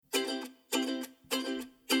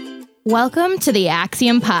Welcome to the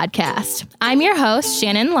Axiom podcast. I'm your host,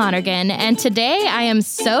 Shannon Lonergan, and today I am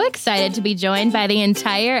so excited to be joined by the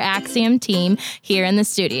entire Axiom team here in the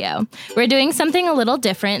studio. We're doing something a little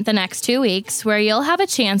different the next 2 weeks, where you'll have a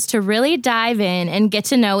chance to really dive in and get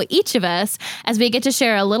to know each of us as we get to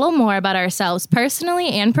share a little more about ourselves personally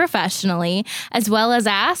and professionally, as well as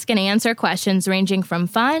ask and answer questions ranging from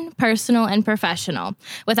fun, personal, and professional.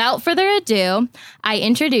 Without further ado, I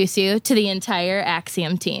introduce you to the entire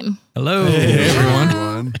Axiom team. Hello, hey,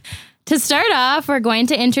 everyone. To start off, we're going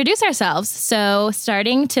to introduce ourselves. So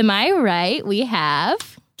starting to my right, we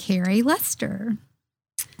have Carrie Luster.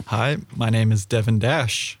 Hi, my name is Devin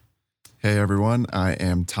Dash. Hey, everyone. I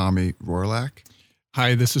am Tommy Rohrlack.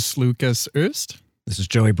 Hi, this is Lucas Öst. This is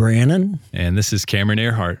Joey Brannon. And this is Cameron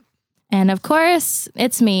Earhart. And of course,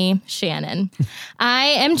 it's me, Shannon. I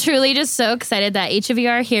am truly just so excited that each of you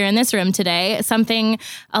are here in this room today. Something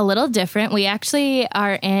a little different. We actually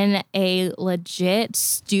are in a legit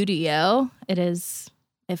studio.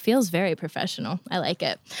 It feels very professional. I like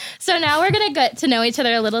it. So now we're going to get to know each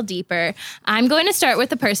other a little deeper. I'm going to start with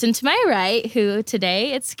the person to my right, who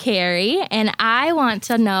today it's Carrie. And I want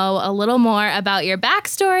to know a little more about your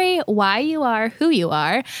backstory, why you are who you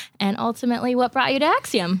are, and ultimately what brought you to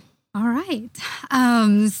Axiom. All right.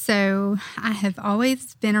 So I have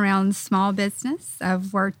always been around small business.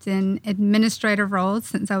 I've worked in administrative roles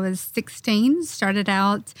since I was 16. Started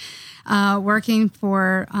out working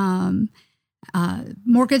for a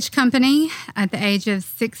mortgage company at the age of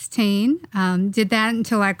 16. Did that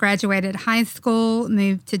until I graduated high school,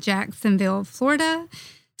 moved to Jacksonville, Florida.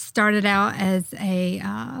 Started out as a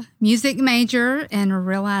music major and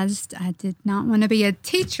realized I did not want to be a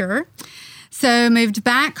teacher. So moved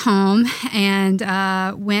back home and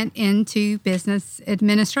went into business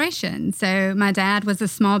administration. So my dad was a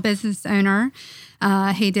small business owner.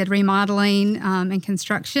 He did remodeling and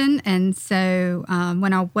construction. And so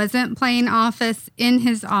when I wasn't playing office in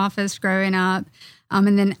his office growing up,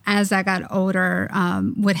 and then as I got older,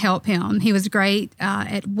 would help him. He was great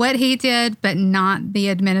at what he did, but not the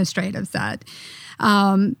administrative side.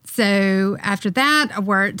 So after that, I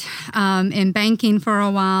worked in banking for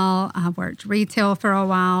a while. I worked retail for a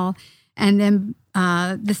while. And then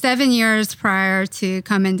the 7 years prior to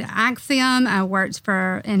coming to Axiom, I worked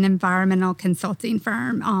for an environmental consulting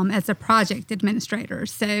firm as a project administrator.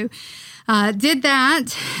 So did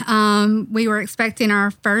that. We were expecting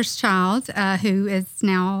our first child, who is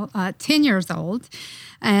now 10 years old.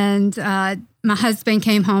 And my husband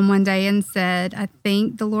came home one day and said, I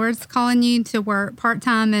think the Lord's calling you to work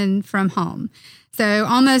part-time and from home. So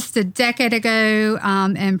almost a decade ago,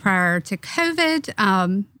 and prior to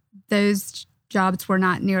COVID, those jobs were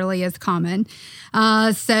not nearly as common.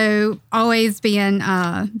 So always being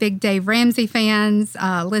big Dave Ramsey fans,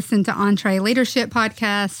 listen to Entree Leadership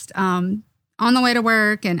podcast on the way to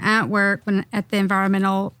work and at work when at the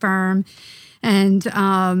environmental firm.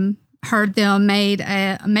 And heard them make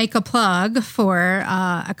a plug for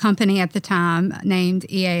a company at the time named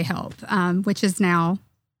EA Help, which is now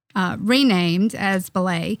renamed as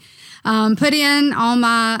Belay. Put in all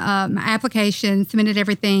my applications, submitted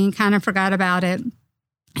everything, kind of forgot about it.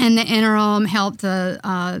 And the interim helped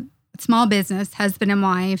a small business, husband and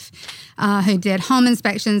wife, who did home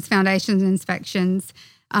inspections, foundation inspections,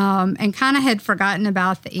 and kind of had forgotten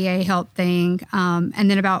about the EA Help thing. And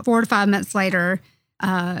then about 4 to 5 months later,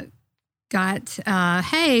 got,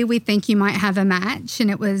 hey, we think you might have a match. And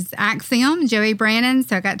it was Axiom, Joey Brannon.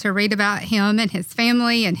 So I got to read about him and his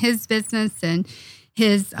family and his business and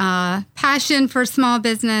his passion for small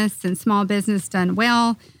business and small business done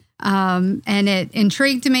well. And it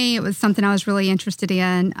intrigued me. It was something I was really interested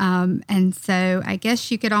in. And so I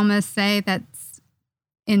guess you could almost say that's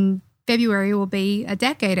in February will be a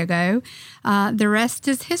decade ago. The rest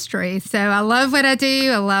is history. So I love what I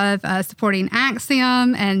do. I love supporting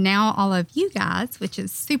Axiom and now all of you guys, which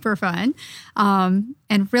is super fun, and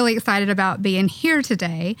really excited about being here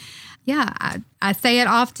today. Yeah, I say it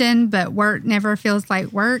often, but work never feels like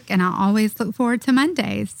work, and I always look forward to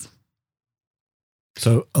Mondays.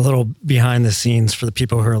 So a little behind the scenes for the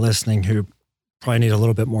people who are listening who probably need a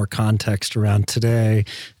little bit more context around today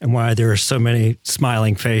and why there are so many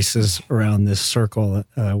smiling faces around this circle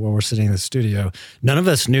while we're sitting in the studio. None of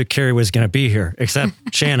us knew Carrie was going to be here except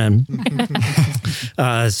Shannon.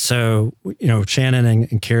 So, Shannon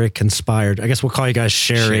and Carrie conspired. I guess we'll call you guys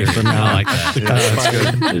Sherry from now. I like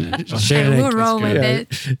that. Shannon, we'll roll with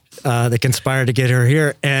it. They conspired to get her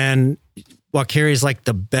here. And while Carrie's like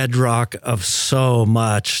the bedrock of so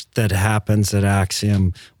much that happens at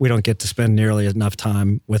Axiom, we don't get to spend nearly enough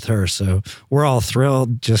time with her. So we're all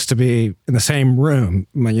thrilled just to be in the same room,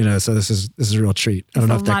 so this is a real treat. I don't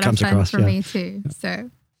know if that comes across. For me too.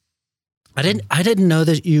 So I didn't know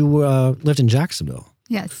that you lived in Jacksonville.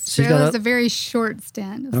 Yes. So it was a very short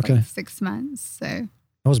stint. It was like 6 months. So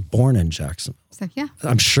I was born in Jacksonville. So yeah.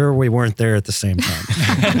 I'm sure we weren't there at the same time.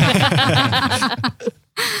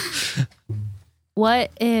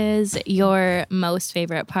 What is your most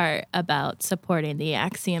favorite part about supporting the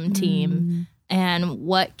Axiom team, and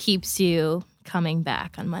what keeps you coming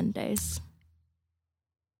back on Mondays?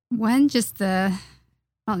 One, just how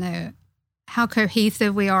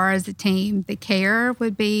cohesive we are as a team. The care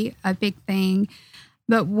would be a big thing.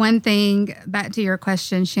 But one thing, back to your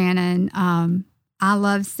question, Shannon, I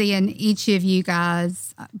love seeing each of you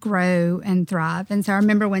guys grow and thrive. And so I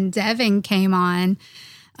remember when Devin came on,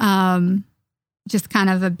 just kind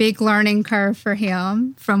of a big learning curve for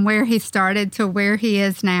him from where he started to where he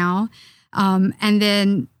is now. And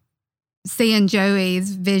then seeing Joey's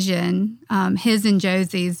vision, his and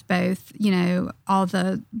Josie's both, all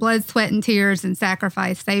the blood, sweat, and tears and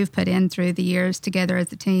sacrifice they've put in through the years together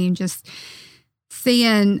as a team, just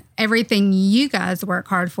seeing everything you guys work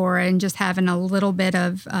hard for and just having a little bit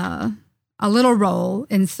of a little role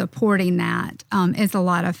in supporting that is a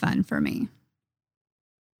lot of fun for me.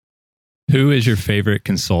 Who is your favorite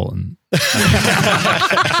consultant?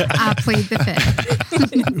 I plead the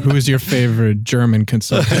fifth. Who is your favorite German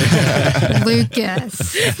consultant?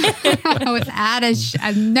 Lucas. Without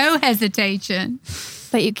no hesitation.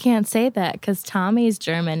 But you can't say that because Tommy's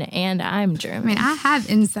German and I'm German. I mean, I have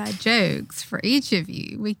inside jokes for each of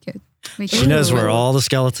you. She knows where all the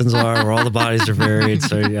skeletons are, where all the bodies are buried.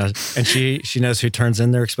 So yeah, and she knows who turns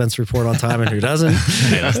in their expense report on time and who doesn't.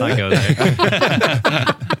 Hey, let's not go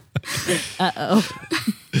there. Uh-oh.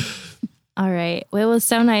 All right. Well, it was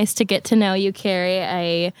so nice to get to know you, Carrie.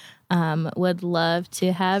 I would love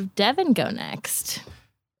to have Devin go next.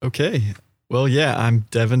 Okay. Well, yeah, I'm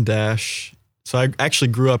Devin Dash. So I actually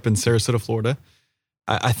grew up in Sarasota, Florida.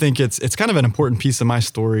 I think it's kind of an important piece of my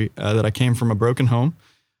story that I came from a broken home.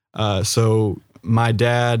 So my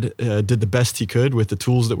dad did the best he could with the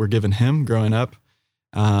tools that were given him growing up.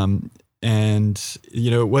 And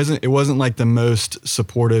it wasn't like the most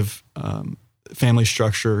supportive family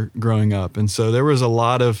structure growing up. And so there was a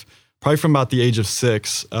lot of, probably from about the age of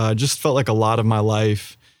 6, just felt like a lot of my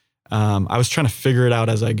life. I was trying to figure it out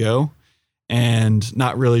as I go and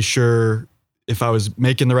not really sure if I was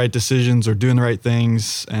making the right decisions or doing the right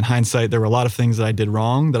things. In hindsight, there were a lot of things that I did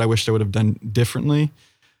wrong that I wished I would have done differently.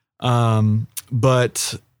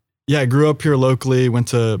 But yeah, I grew up here locally, went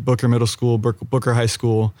to Booker Middle School, Booker High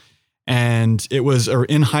School. And it was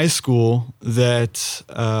in high school that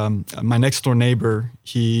my next door neighbor,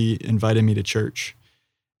 he invited me to church.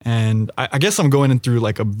 And I guess I'm going in through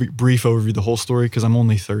like a brief overview of the whole story because I'm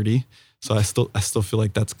only 30. So I still feel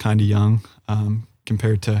like that's kind of young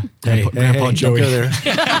compared to Grandpa Joey. Don't go there.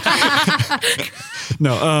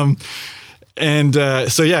 No.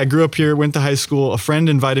 So yeah, I grew up here, went to high school. A friend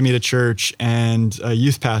invited me to church, and a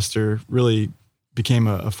youth pastor really became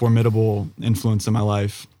a formidable influence in my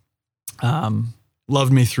life.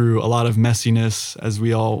 Loved me through a lot of messiness, as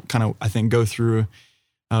we all kind of, I think, go through.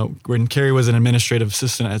 When Carrie was an administrative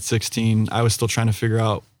assistant at 16, I was still trying to figure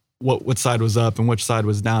out what side was up and which side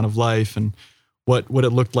was down of life, and what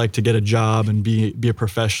it looked like to get a job and be a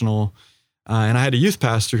professional. And I had a youth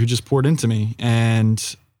pastor who just poured into me.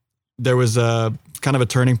 And there was a kind of a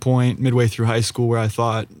turning point midway through high school where I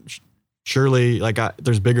thought, surely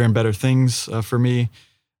there's bigger and better things for me.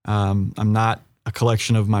 I'm not a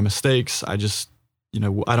collection of my mistakes. I just,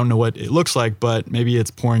 I don't know what it looks like, but maybe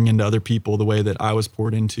it's pouring into other people the way that I was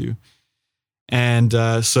poured into. And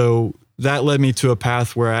so that led me to a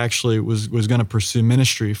path where I actually was going to pursue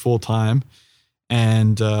ministry full time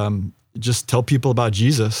and just tell people about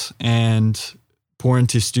Jesus and pour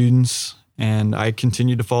into students. And I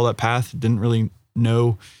continued to follow that path. Didn't really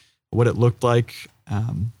know what it looked like.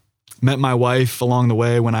 Met my wife along the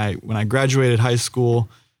way. When I graduated high school,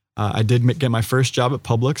 I did get my first job at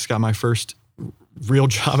Publix, got my first real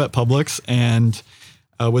job at Publix, and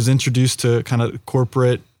was introduced to kind of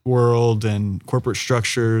corporate world and corporate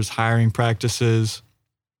structures, hiring practices,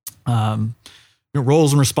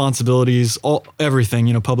 roles and responsibilities, everything.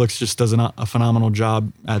 Publix just does a phenomenal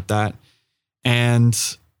job at that. And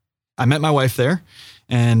I met my wife there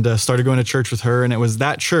and started going to church with her. And it was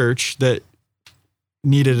that church that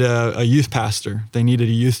needed a youth pastor. They needed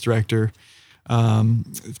a youth director.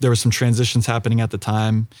 There were some transitions happening at the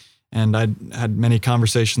time. And I had many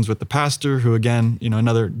conversations with the pastor, who again,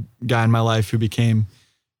 another guy in my life who became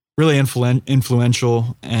really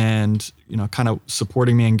influential and, kind of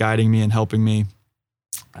supporting me and guiding me and helping me,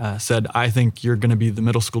 said, I think you're going to be the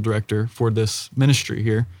middle school director for this ministry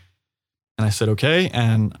here. And I said, okay.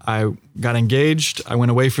 And I got engaged. I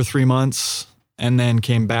went away for 3 months and then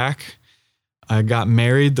came back. I got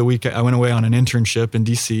married the week I went away on an internship in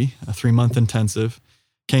DC, a 3-month intensive,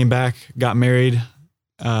 came back, got married,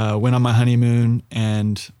 went on my honeymoon.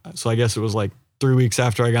 And so I guess it was like 3 weeks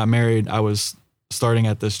after I got married, I was starting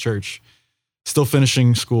at this church, still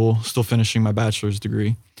finishing school, still finishing my bachelor's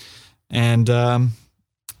degree. And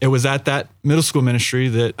it was at that middle school ministry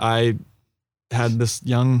that I had this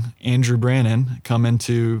young Andrew Brannon come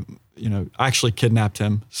into, I actually kidnapped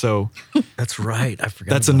him. So That's right. I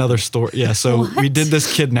forgot. that's another story. Yeah. So we did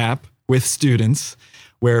this kidnap with students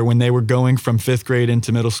where when they were going from 5th grade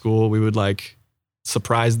into middle school, we would like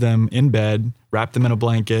surprise them in bed, wrap them in a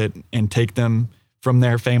blanket, and take them from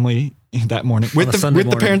their family that morning with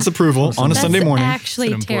the parents' approval on a Sunday morning. Actually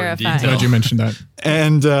That's an important terrifying. detail. Glad you mentioned that.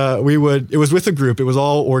 And it was with a group. It was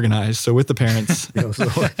all organized. So with the parents.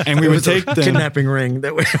 And we would take them. Kidnapping ring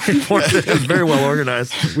that we formed. It was very well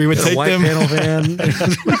organized. We would take white them. panel van.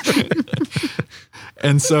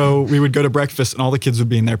 And so we would go to breakfast and all the kids would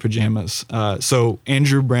be in their pajamas. So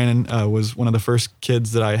Andrew Brannon was one of the first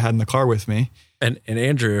kids that I had in the car with me. And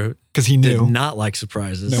Andrew, because he did knew. not like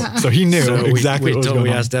surprises. No, so he knew exactly what was going we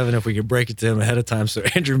on. asked Devin if we could break it to him ahead of time. So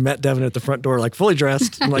Andrew met Devin at the front door, like fully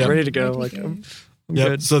dressed, and like ready to go. Like, I'm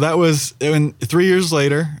good. So that was, 3 years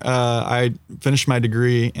later, I finished my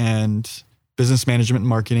degree and business management and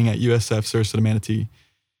marketing at USF, Sarasota Manatee.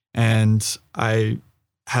 And I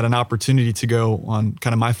had an opportunity to go on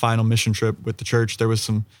kind of my final mission trip with the church. There was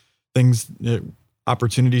some things,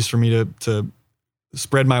 opportunities for me to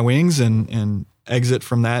spread my wings and exit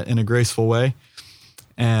from that in a graceful way,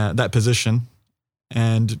 that position.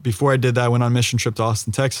 And before I did that, I went on a mission trip to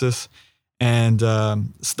Austin, Texas. And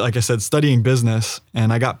like I said, studying business,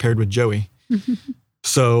 and I got paired with Joey.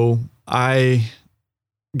 So I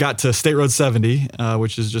got to State Road 70,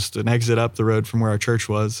 which is just an exit up the road from where our church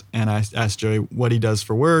was. And I asked Joey what he does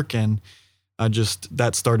for work. And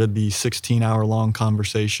that started the 16-hour-long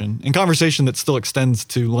conversation that still extends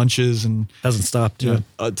to lunches and Hasn't stopped.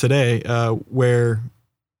 today, where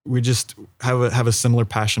we just have a similar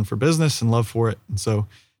passion for business and love for it. And so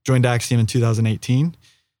joined Axiom in 2018,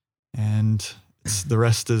 and the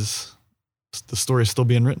rest is the story is still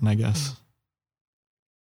being written, I guess.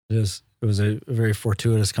 It was a very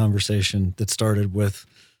fortuitous conversation that started with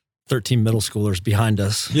 13 middle schoolers behind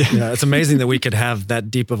us. Yeah. It's amazing that we could have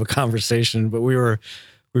that deep of a conversation, but we were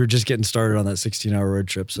just getting started on that 16-hour road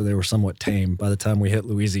trip, so they were somewhat tame. By the time we hit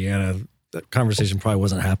Louisiana, that conversation probably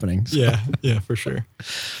wasn't happening. So. Yeah, for sure.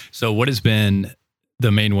 So what has been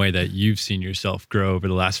the main way that you've seen yourself grow over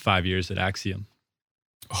the last 5 years at Axiom?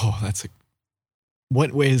 Oh,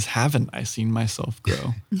 what ways haven't I seen myself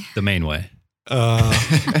grow? The main way.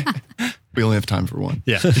 We only have time for one.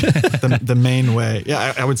 Yeah. The main way.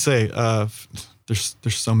 Yeah, I would say there's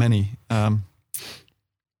so many. I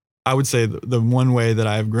would say the one way that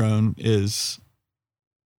I've grown is,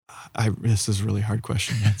 this is a really hard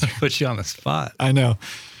question to answer. Put you on the spot. I know.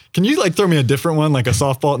 Can you throw me a different one, like a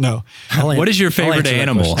softball? No. What is your favorite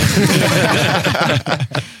animal?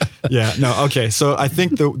 Yeah, no. Okay. So I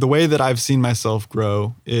think the way that I've seen myself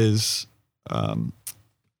grow is,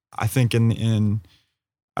 I think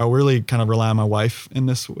I really kind of rely on my wife in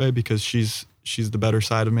this way because she's the better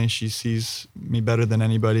side of me. She sees me better than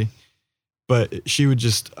anybody, but she would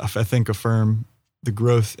just, I think, affirm the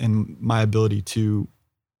growth in my ability to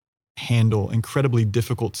handle incredibly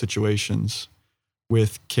difficult situations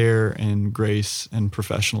with care and grace and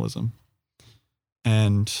professionalism.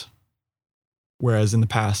 And whereas in the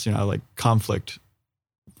past, like conflict,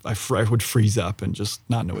 I would freeze up and just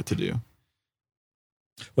not know what to do.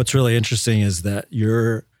 What's really interesting is that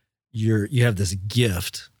you have this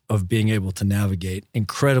gift of being able to navigate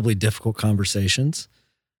incredibly difficult conversations.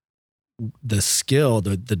 The skill,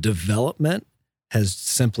 the development has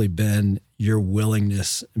simply been your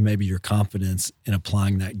willingness, maybe your confidence in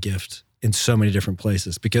applying that gift in so many different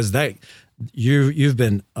places, because you've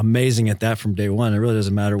been amazing at that from day one. It really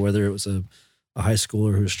doesn't matter whether it was a high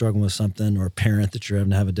schooler who was struggling with something or a parent that you're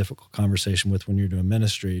having to have a difficult conversation with when you're doing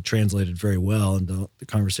ministry. It translated very well into the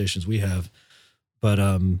conversations we have. But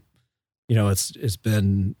it's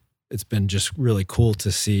been just really cool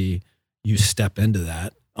to see you step into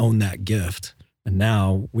that, own that gift, and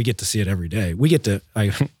now we get to see it every day.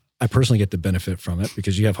 I personally get to benefit from it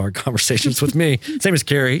because you have hard conversations with me. Same as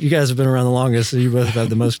Carrie. You guys have been around the longest, so you both have had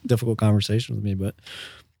the most difficult conversations with me. But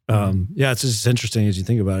Yeah, it's just interesting as you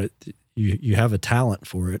think about it. You have a talent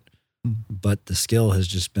for it, but the skill has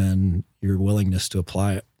just been your willingness to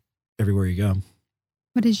apply it everywhere you go.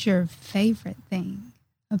 What is your favorite thing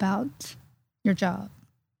about your job?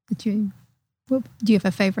 Do you have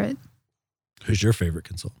a favorite? Who's your favorite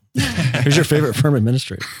consultant? Who's your favorite firm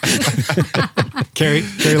administrator? Carrie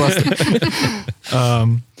Luster.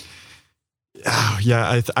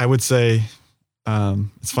 I would say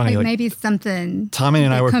it's funny. Like maybe something Tommy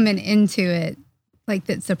and I were coming into it, like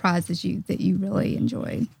that surprises you that you really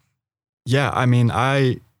enjoyed. Yeah, I mean,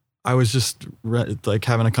 I was just like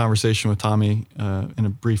having a conversation with Tommy in a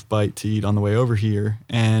brief bite to eat on the way over here,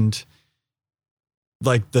 and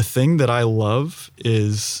like the thing that I love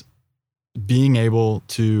is being able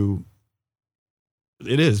to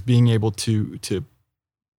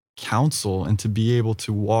counsel and to be able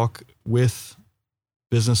to walk with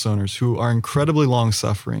business owners who are incredibly long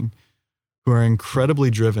suffering, who are incredibly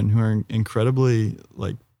driven, who are incredibly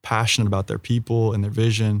like passionate about their people and their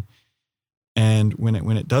vision. And when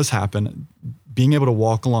it does happen, being able to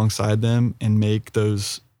walk alongside them and make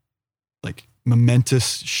those like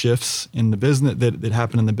momentous shifts in the business that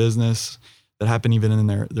happen in the business, that happen even in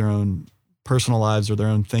their own personal lives or their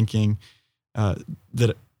own thinking,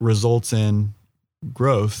 that results in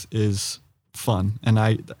growth is fun. And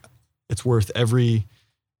it's worth every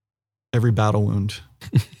battle wound.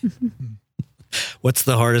 What's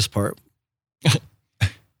the hardest part?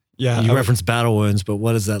 Yeah. You reference battle wounds, but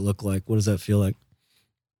what does that look like? What does that feel like?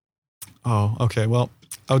 Oh, okay. Well,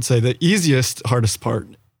 I would say the hardest part,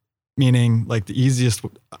 meaning like the easiest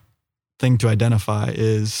thing to identify,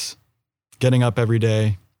 is getting up every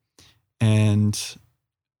day, and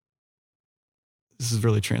this is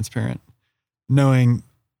really transparent, knowing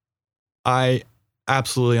I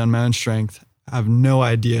absolutely on my own strength have no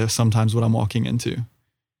idea sometimes what I'm walking into,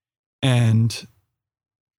 and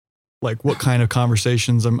like what kind of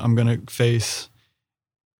conversations I'm going to face.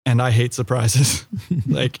 And I hate surprises.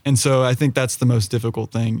 And so I think that's the most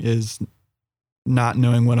difficult thing, is not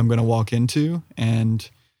knowing what I'm going to walk into, and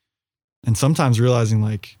sometimes realizing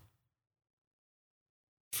like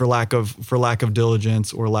for lack of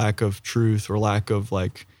diligence or lack of truth or lack of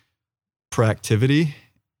like proactivity,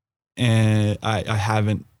 and I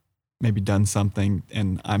haven't maybe done something,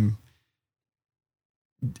 and I'm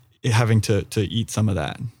having to eat some of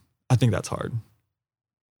that. I think that's hard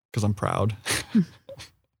because I'm proud.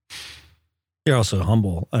 You're also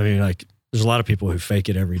humble. I mean, like, there's a lot of people who fake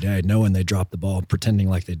it every day, knowing they dropped the ball, pretending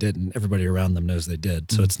like they didn't. Everybody around them knows they did.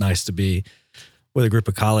 So it's nice to be with a group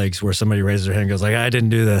of colleagues where somebody raises their hand and goes like, I didn't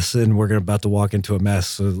do this, and we're about to walk into a mess.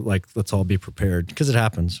 So like, let's all be prepared, because it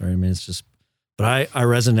happens, right? I mean, it's just, but I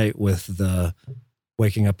resonate with the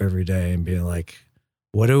waking up every day and being like,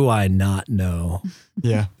 what do I not know?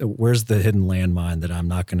 Yeah. Where's the hidden landmine that I'm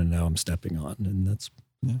not going to know I'm stepping on? And that's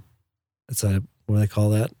what do they call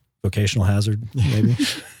that? Vocational hazard, maybe?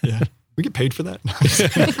 Yeah. We get paid for that?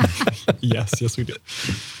 Yes, we do.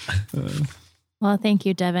 Well, thank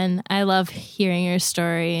you, Devin. I love hearing your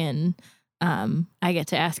story, and I get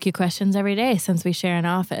to ask you questions every day since we share an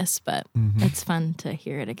office, but it's fun to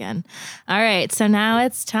hear it again. All right, so now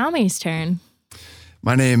it's Tommy's turn.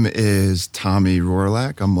 My name is Tommy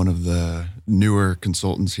Rohrlack. I'm one of the newer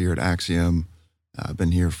consultants here at Axiom. I've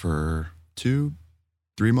been here for 2-3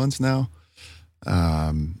 months now.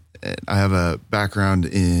 I have a background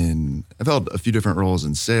I've held a few different roles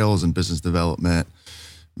in sales and business development,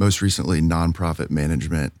 most recently nonprofit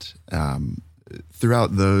management.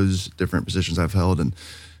 Throughout those different positions I've held, and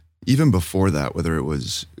even before that, whether it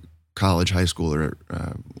was college, high school, or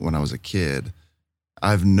when I was a kid,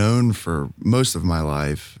 I've known for most of my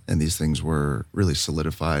life, and these things were really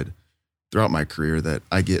solidified throughout my career, that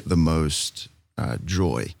I get the most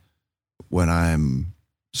joy when I'm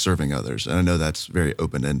serving others. And I know that's very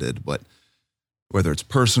open-ended, but whether it's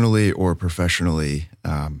personally or professionally,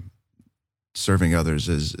 serving others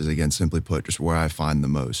is again, simply put, just where I find the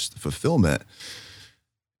most fulfillment.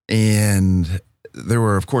 And there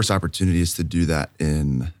were, of course, opportunities to do that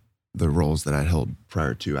in the roles that I held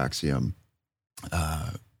prior to Axiom.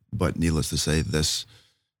 But needless to say, this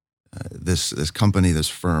company, this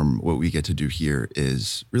firm, what we get to do here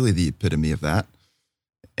is really the epitome of that.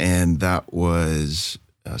 And that was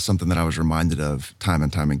something that I was reminded of time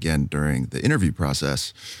and time again during the interview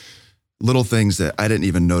process. Little things that I didn't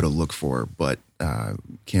even know to look for, but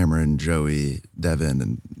Cameron, Joey, Devin,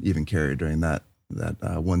 and even Carrie during that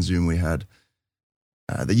one Zoom we had,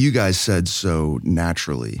 that you guys said so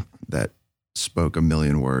naturally, that spoke a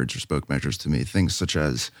million words or spoke measures to me. Things such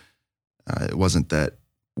as, it wasn't that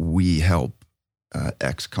we help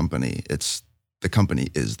X company, it's the company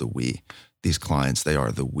is the we. these clients. They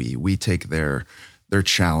are the we. We take their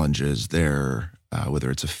challenges, their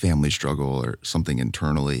whether it's a family struggle or something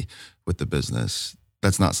internally with the business.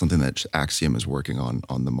 That's not something that Axiom is working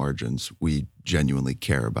on the margins. We genuinely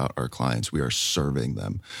care about our clients. We are serving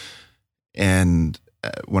them. And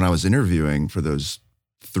when I was interviewing for those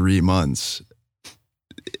 3 months,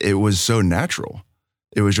 it was so natural.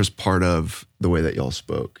 It was just part of the way that y'all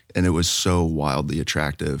spoke. And it was so wildly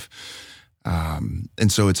attractive.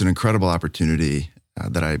 And so it's an incredible opportunity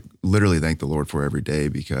that I literally thank the Lord for every day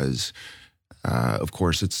because, of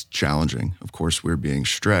course, it's challenging. Of course, we're being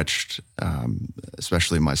stretched,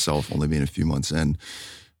 especially myself only being a few months in.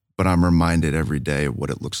 But I'm reminded every day of what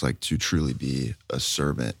it looks like to truly be a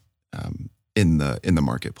servant in the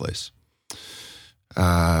marketplace.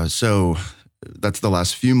 So that's the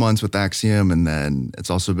last few months with Axiom, and then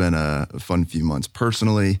it's also been a fun few months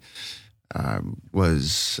personally.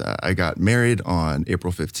 I got married on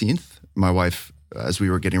April 15th. My wife, as we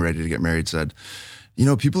were getting ready to get married, said,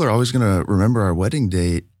 people are always going to remember our wedding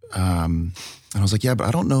date. And I was like, yeah, but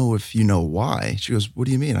I don't know if you know why. She goes, what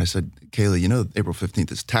do you mean? I said, Kayla, April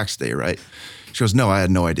 15th is tax day, right? She goes, no, I had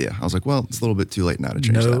no idea. I was like, well, it's a little bit too late now to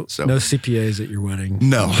change that. So no CPAs at your wedding.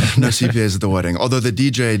 No CPAs at the wedding. Although the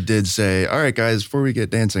DJ did say, all right, guys, before we get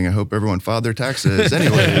dancing, I hope everyone filed their taxes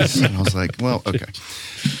anyways. And I was like, well, okay.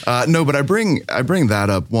 No, but I bring that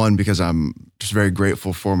up, one, because I'm just very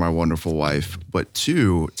grateful for my wonderful wife, but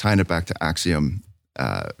two, tying it back to Axiom,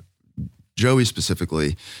 Joey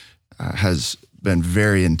specifically has been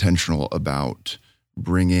very intentional about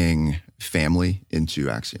bringing family into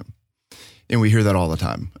Axiom. And we hear that all the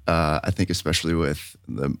time. I think especially with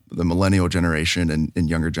the millennial generation and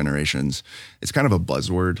younger generations, it's kind of a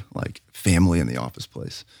buzzword, like family in the office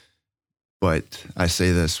place. But I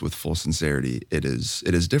say this with full sincerity, it is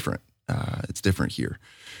different. It's different here.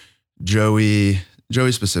 Joey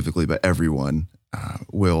specifically, but everyone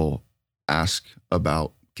will ask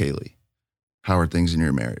about Kaylee. How are things in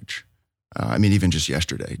your marriage? Even just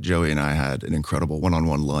yesterday, Joey and I had an incredible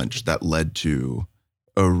one-on-one lunch that led to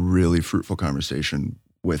a really fruitful conversation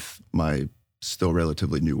with my still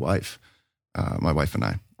relatively new wife, my wife and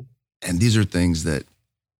I. And these are things that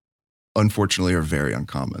unfortunately are very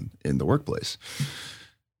uncommon in the workplace.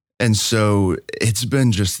 And so it's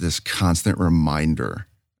been just this constant reminder,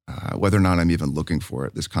 whether or not I'm even looking for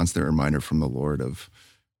it, this constant reminder from the Lord of,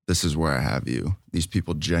 this is where I have you. These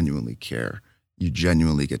people genuinely care. You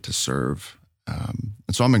genuinely get to serve. And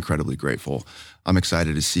so I'm incredibly grateful. I'm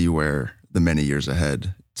excited to see where the many years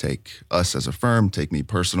ahead take us as a firm, take me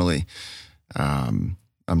personally. I'm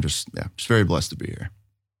just very blessed to be here.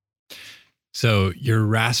 So your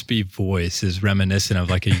raspy voice is reminiscent of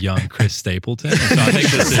like a young Chris Stapleton. So I think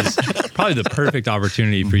this is probably the perfect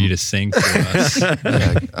opportunity for you to sing for us.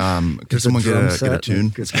 Can someone get a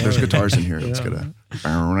tune? There's guitars in here. Yeah. Let's get a...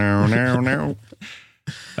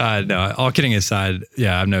 No, all kidding aside,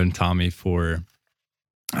 I've known Tommy for,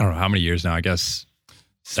 I don't know how many years now, I guess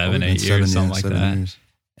 7, 8 years, something like that. Years.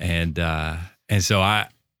 And so I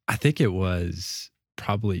think it was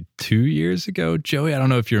probably 2 years ago, Joey, I don't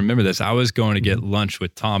know if you remember this. I was going to get lunch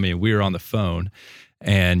with Tommy and we were on the phone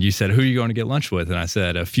and you said, who are you going to get lunch with? And I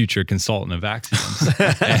said, a future consultant of Axiom's.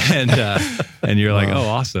 and you're like, oh,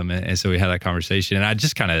 awesome. And so we had that conversation and I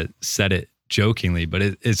just kind of said it jokingly, but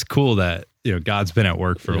it's cool that, God's been at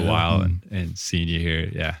work for a while and seeing you here.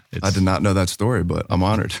 Yeah. I did not know that story, but I'm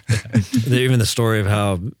honored. Even the story of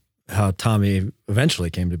how Tommy eventually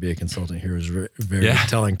came to be a consultant here is very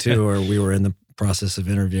telling too, or we were in the process of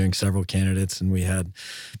interviewing several candidates and we had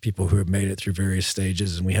people who had made it through various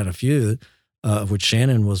stages and we had a few of which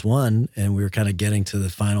Shannon was one, and we were kind of getting to the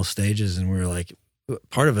final stages and we were like,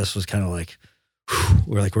 part of us was kind of like,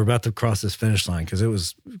 we're about to cross this finish line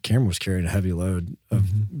because Cameron was carrying a heavy load of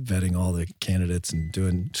vetting all the candidates and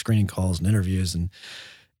doing screening calls and interviews and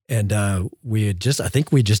I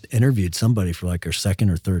think we just interviewed somebody for like our second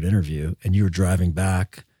or third interview and you were driving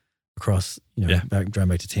back across, driving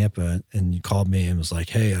back to Tampa and you called me and was like,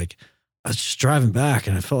 hey, like I was just driving back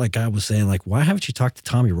and I felt like God was saying like, why haven't you talked to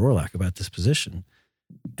Tommy Rohrlack about this position?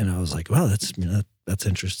 And I was like, well, that's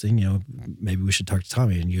interesting. Maybe we should talk to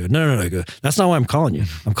Tommy. And you go, no. I go, that's not why I'm calling you.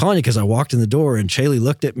 I'm calling you because I walked in the door and Chaley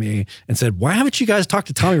looked at me and said, why haven't you guys talked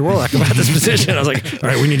to Tommy Rohrlack about this position? I was like, all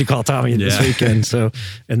right, we need to call Tommy this weekend. So,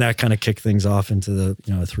 and that kind of kicked things off into the,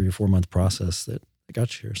 a 3 or 4 month process that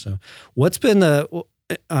got you here. So what's been it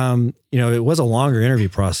was a longer interview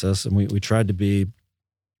process and we tried to be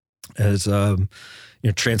as,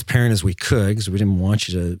 transparent as we could because we didn't want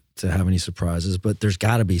you to have any surprises, but there's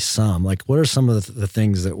got to be some. Like, what are some of the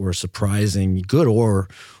things that were surprising, good or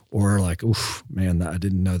like, oof, man, I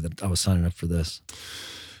didn't know that I was signing up for this?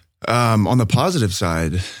 On the positive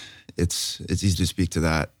side, it's easy to speak to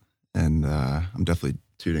that. And I'm definitely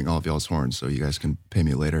tooting all of y'all's horns, so you guys can pay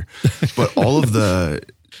me later. But all of the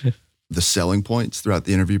selling points throughout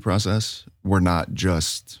the interview process weren't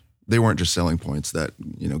just selling points that,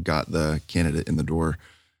 got the candidate in the door.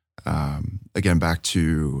 Again, back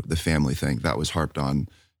to the family thing that was harped on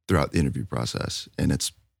throughout the interview process. And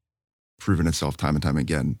it's proven itself time and time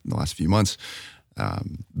again in the last few months.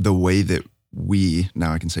 The way that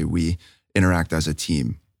now I can say we interact as a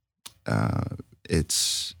team,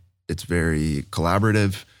 it's very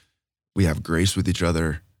collaborative. We have grace with each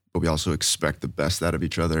other, but we also expect the best out of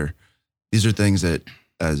each other. These are things that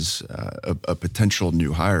as a potential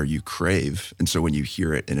new hire, you crave. And so when you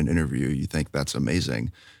hear it in an interview, you think that's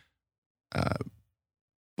amazing.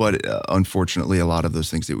 But unfortunately, a lot of those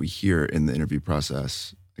things that we hear in the interview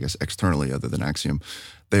process, I guess externally other than Axiom,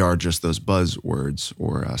 they are just those buzzwords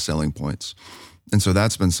or selling points. And so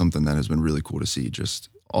that's been something that has been really cool to see, just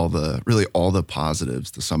all the positives,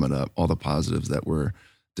 to sum it up, all the positives that were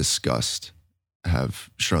discussed have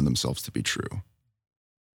shown themselves to be true.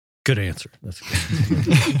 Good answer. That's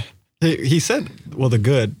good. He said, well, the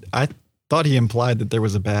good. I thought he implied that there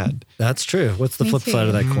was a bad. That's true. What's the Me flip too. side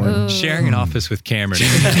of that coin? Ooh. Sharing an office with Cameron.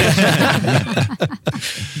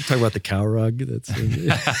 Talk about the cow rug. That's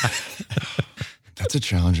That's a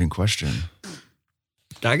challenging question.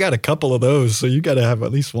 I got a couple of those, so you got to have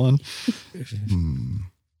at least one.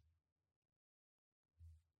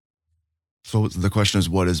 So the question is,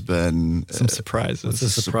 what has been Some surprises. What's a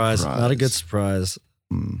surprise? Not a good surprise.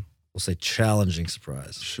 We'll say challenging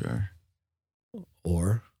surprise. Sure.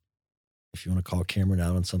 Or if you want to call Cameron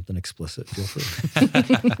out on something explicit, feel free.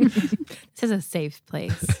 This is a safe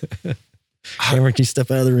place. Cameron, can you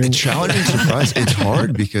step out of the room? A challenging surprise. It's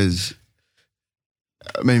hard because,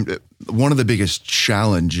 I mean, one of the biggest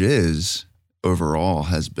challenges overall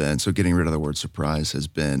has been, so getting rid of the word surprise has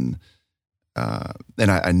been, and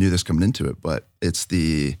I knew this coming into it, but it's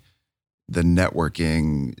the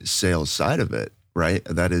networking sales side of it, right?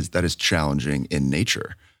 That is challenging in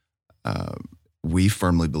nature. We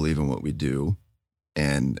firmly believe in what we do.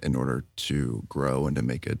 And in order to grow and to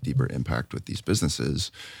make a deeper impact with these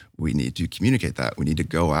businesses, we need to communicate that. We need to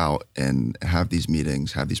go out and have these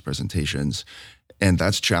meetings, have these presentations. And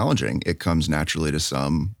that's challenging. It comes naturally to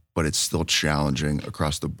some, but it's still challenging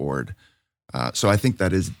across the board. So I think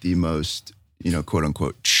that is the most, quote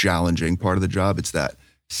unquote, challenging part of the job. It's that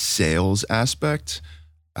sales aspect.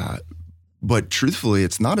 But truthfully,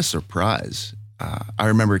 it's not a surprise. I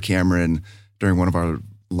remember Cameron, during one of our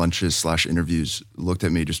lunches / interviews, looked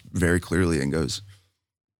at me just very clearly and goes,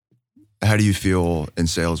 how do you feel in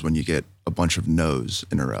sales when you get a bunch of no's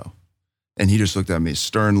in a row? And he just looked at me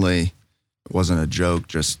sternly. It wasn't a joke,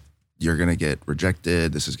 just, you're going to get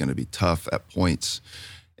rejected. This is going to be tough at points.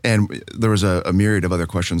 And there was a myriad of other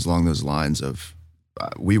questions along those lines of,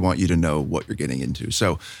 we want you to know what you're getting into.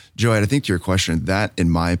 So, Joey, I think to your question, that, in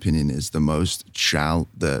my opinion, is the most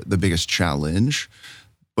the biggest challenge.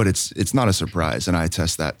 But it's not a surprise, and I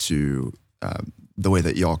attest that to the way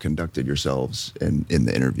that y'all conducted yourselves in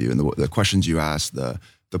the interview and the questions you asked, the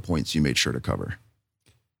points you made sure to cover.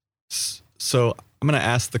 So I'm going to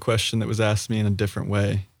ask the question that was asked me in a different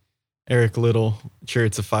way. Eric Liddell,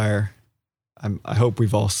 Chariots of Fire. I hope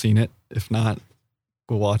we've all seen it. If not,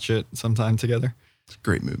 we'll watch it sometime together. It's a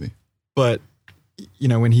great movie. But,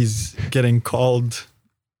 when he's getting called,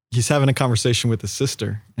 he's having a conversation with his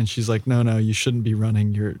sister, and she's like, no, you shouldn't be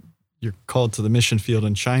running. You're called to the mission field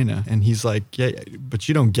in China. And he's like, yeah, but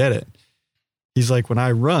you don't get it. He's like, when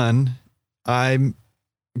I run,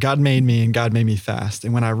 God made me and God made me fast.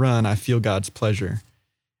 And when I run, I feel God's pleasure.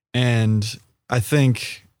 And I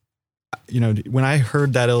think, when I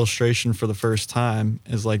heard that illustration for the first time,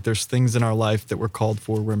 is like, there's things in our life that we're called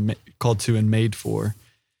to and made for.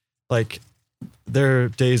 Like, there are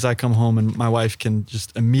days I come home and my wife can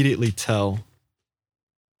just immediately tell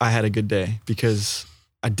I had a good day because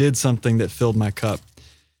I did something that filled my cup.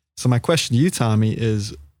 So my question to you, Tommy,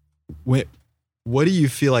 is what do you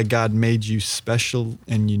feel like God made you special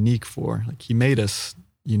and unique for? Like, he made us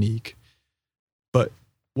unique, but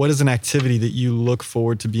what is an activity that you look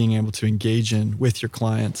forward to being able to engage in with your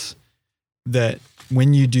clients that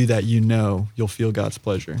when you do that, you'll feel God's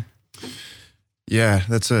pleasure? Yeah,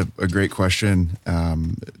 that's a great question.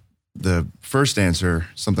 The first answer,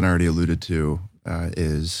 something I already alluded to,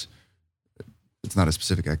 is it's not a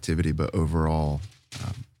specific activity, but overall,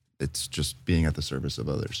 it's just being at the service of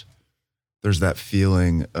others. There's that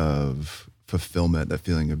feeling of fulfillment, that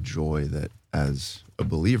feeling of joy that as a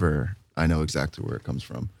believer, I know exactly where it comes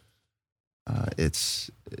from.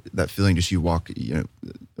 It's that feeling, just you walk,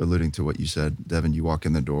 alluding to what you said, Devin, you walk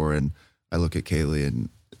in the door and I look at Kaylee and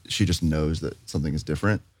she just knows that something is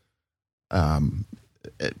different. To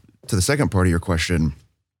the second part of your question,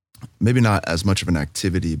 maybe not as much of an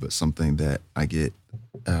activity, but something that I get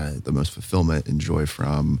the most fulfillment and joy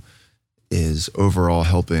from is overall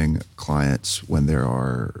helping clients when there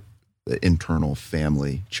are internal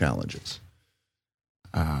family challenges.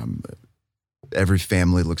 Every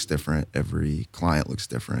family looks different. Every client looks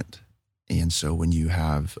different. And so when you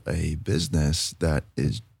have a business that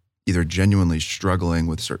is either genuinely struggling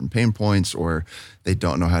with certain pain points or they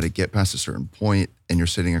don't know how to get past a certain point, and you're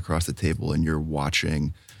sitting across the table and you're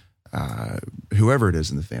watching whoever it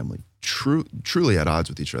is in the family truly at odds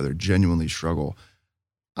with each other, genuinely struggle.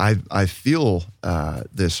 I feel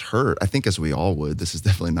this hurt. I think as we all would. This is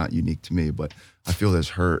definitely not unique to me, but I feel this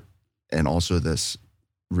hurt and also this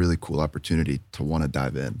really cool opportunity to want to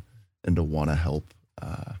dive in and to want to help.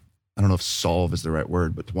 I don't know if solve is the right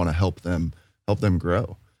word, but to want to help them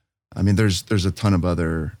grow. I mean, there's a ton of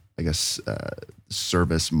other, I guess,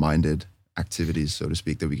 service-minded activities, so to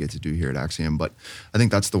speak, that we get to do here at Axiom. But I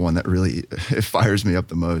think that's the one that really it fires me up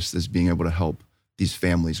the most, is being able to help these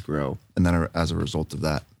families grow, and then as a result of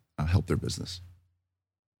that, help their business.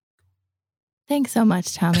 Thanks so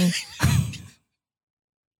much, Tommy.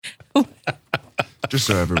 Just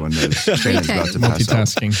so everyone knows, Shannon's about to pass out.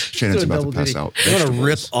 Multitasking. Shannon's about to pass out. You want to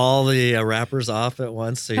rip all the wrappers off at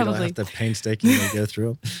once so you don't have to painstakingly go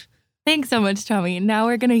through them? Thanks so much, Tommy. Now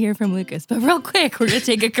we're going to hear from Lucas, but real quick, we're going to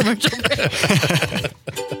take a commercial break.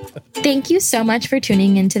 Thank you so much for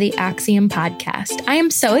tuning into the Axiom podcast. I am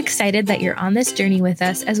so excited that you're on this journey with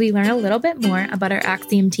us as we learn a little bit more about our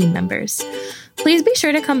Axiom team members. Please be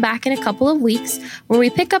sure to come back in a couple of weeks where we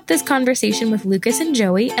pick up this conversation with Lucas and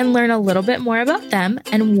Joey and learn a little bit more about them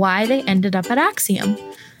and why they ended up at Axiom.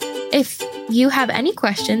 If you have any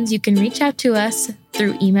questions, you can reach out to us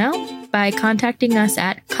through email by contacting us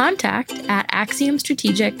at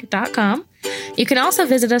contact@axiomstrategic.com. You can also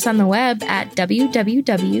visit us on the web at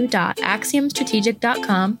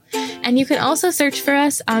www.axiomstrategic.com. And you can also search for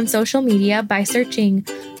us on social media by searching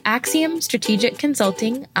Axiom Strategic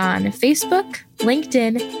Consulting on Facebook,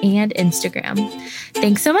 LinkedIn, and Instagram.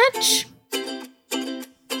 Thanks so much.